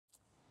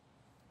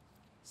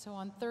So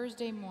on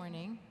Thursday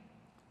morning,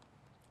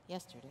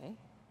 yesterday,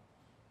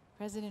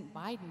 President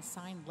Biden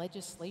signed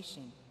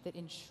legislation that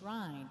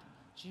enshrined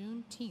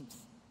Juneteenth,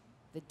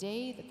 the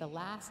day that the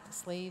last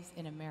slaves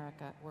in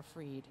America were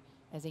freed,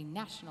 as a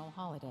national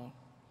holiday.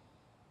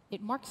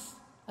 It marks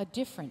a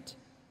different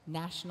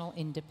National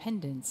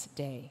Independence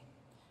Day,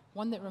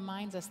 one that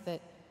reminds us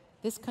that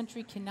this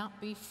country cannot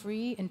be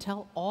free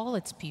until all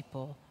its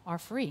people are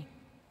free.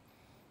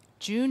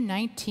 June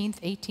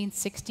 19th,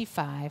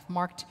 1865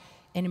 marked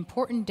an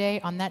important day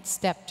on that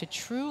step to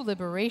true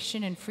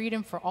liberation and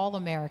freedom for all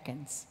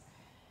Americans.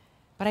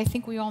 But I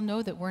think we all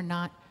know that we're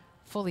not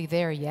fully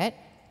there yet,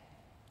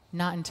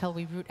 not until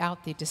we root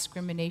out the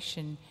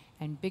discrimination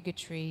and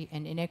bigotry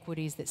and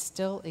inequities that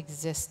still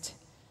exist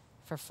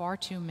for far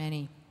too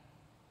many.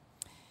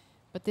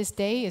 But this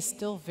day is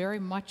still very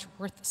much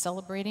worth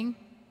celebrating.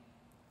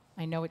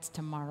 I know it's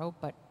tomorrow,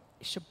 but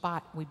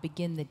Shabbat, we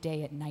begin the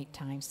day at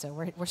nighttime, so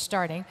we're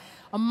starting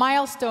a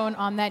milestone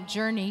on that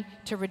journey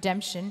to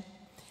redemption.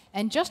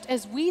 And just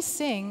as we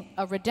sing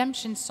a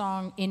redemption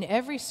song in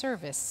every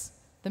service,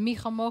 the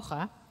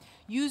Michamocha,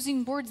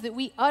 using words that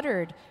we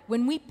uttered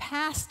when we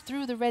passed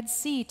through the Red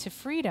Sea to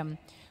freedom,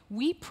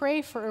 we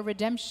pray for a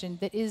redemption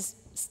that is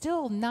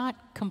still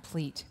not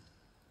complete.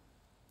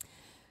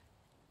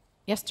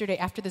 Yesterday,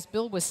 after this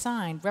bill was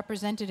signed,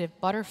 Representative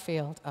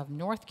Butterfield of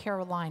North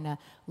Carolina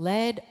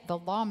led the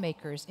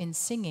lawmakers in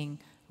singing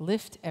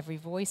 "Lift Every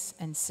Voice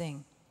and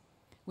Sing,"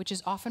 which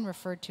is often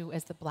referred to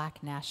as the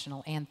Black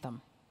National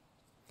Anthem.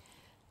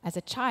 As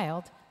a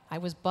child, I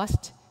was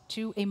bused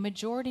to a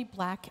majority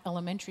Black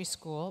elementary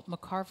school,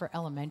 McCarver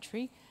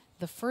Elementary,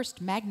 the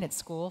first magnet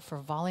school for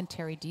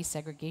voluntary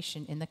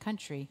desegregation in the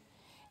country.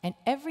 And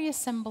every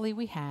assembly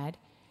we had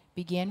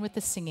began with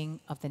the singing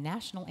of the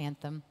national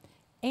anthem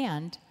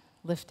and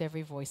 "Lift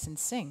Every Voice and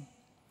Sing."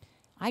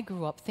 I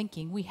grew up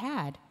thinking we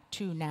had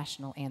two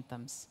national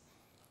anthems,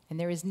 and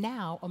there is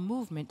now a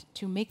movement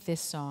to make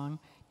this song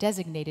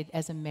designated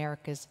as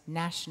America's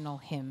national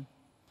hymn.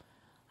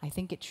 I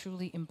think it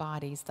truly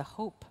embodies the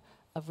hope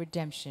of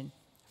redemption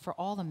for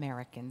all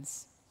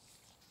Americans.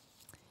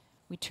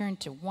 We turn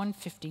to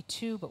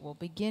 152, but we'll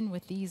begin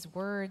with these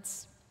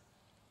words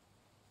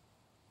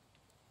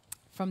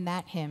from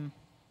that hymn.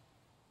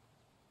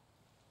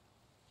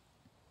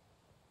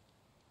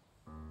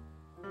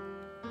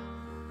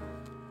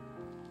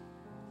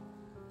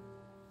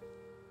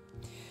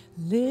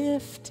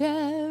 Lift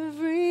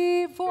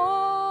every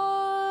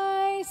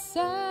voice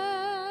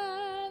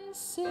and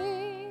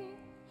sing,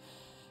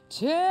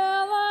 till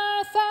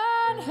earth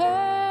and heaven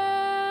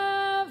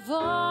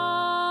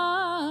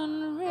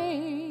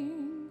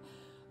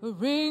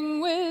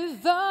ring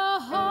with the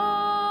harmony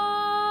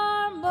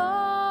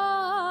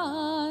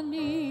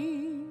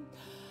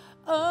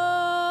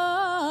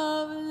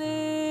of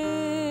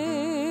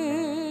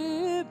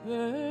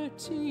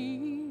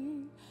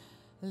liberty.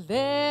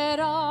 Let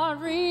our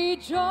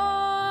rejoicing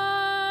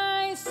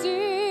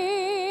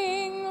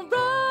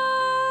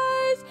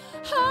rise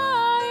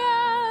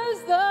high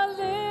as the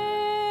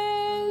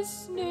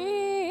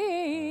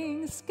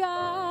listening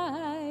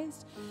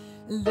skies.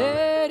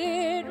 Let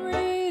it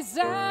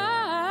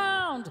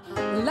resound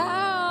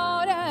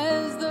loud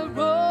as the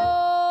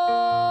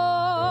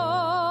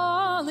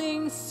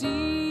rolling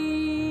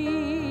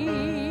sea.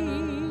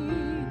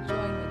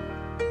 Join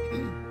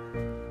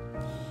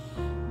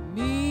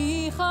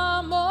me.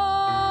 Michamocha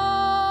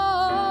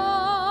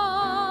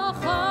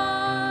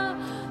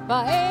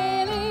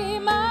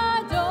ba'elim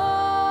Adonai,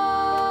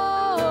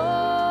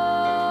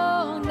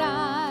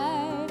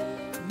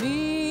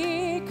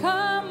 mi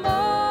kamocha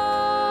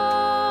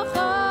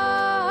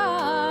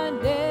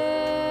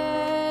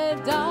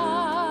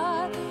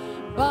nedar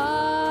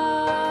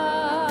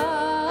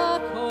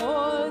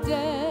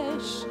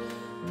ba'kodesh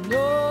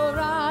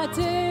norah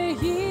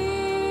tehilot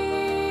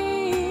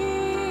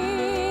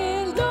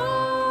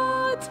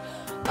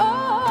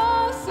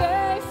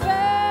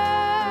osefele,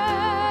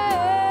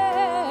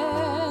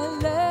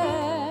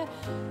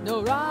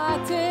 norah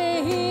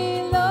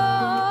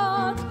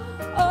tehilot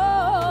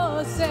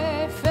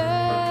osefele.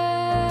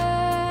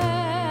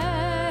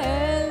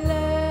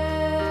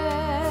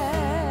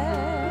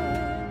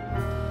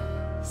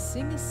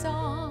 Sing a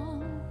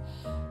song,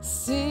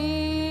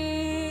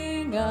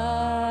 sing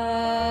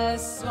a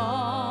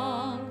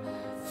song,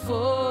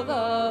 full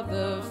of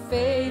the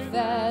faith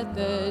that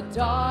the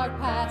dark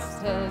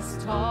past has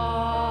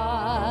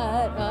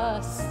taught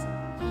us.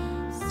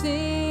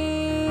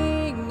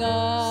 Sing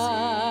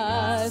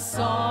a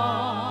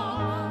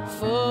song,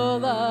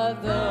 full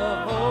of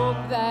the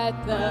hope that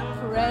the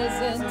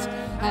present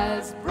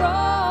has brought.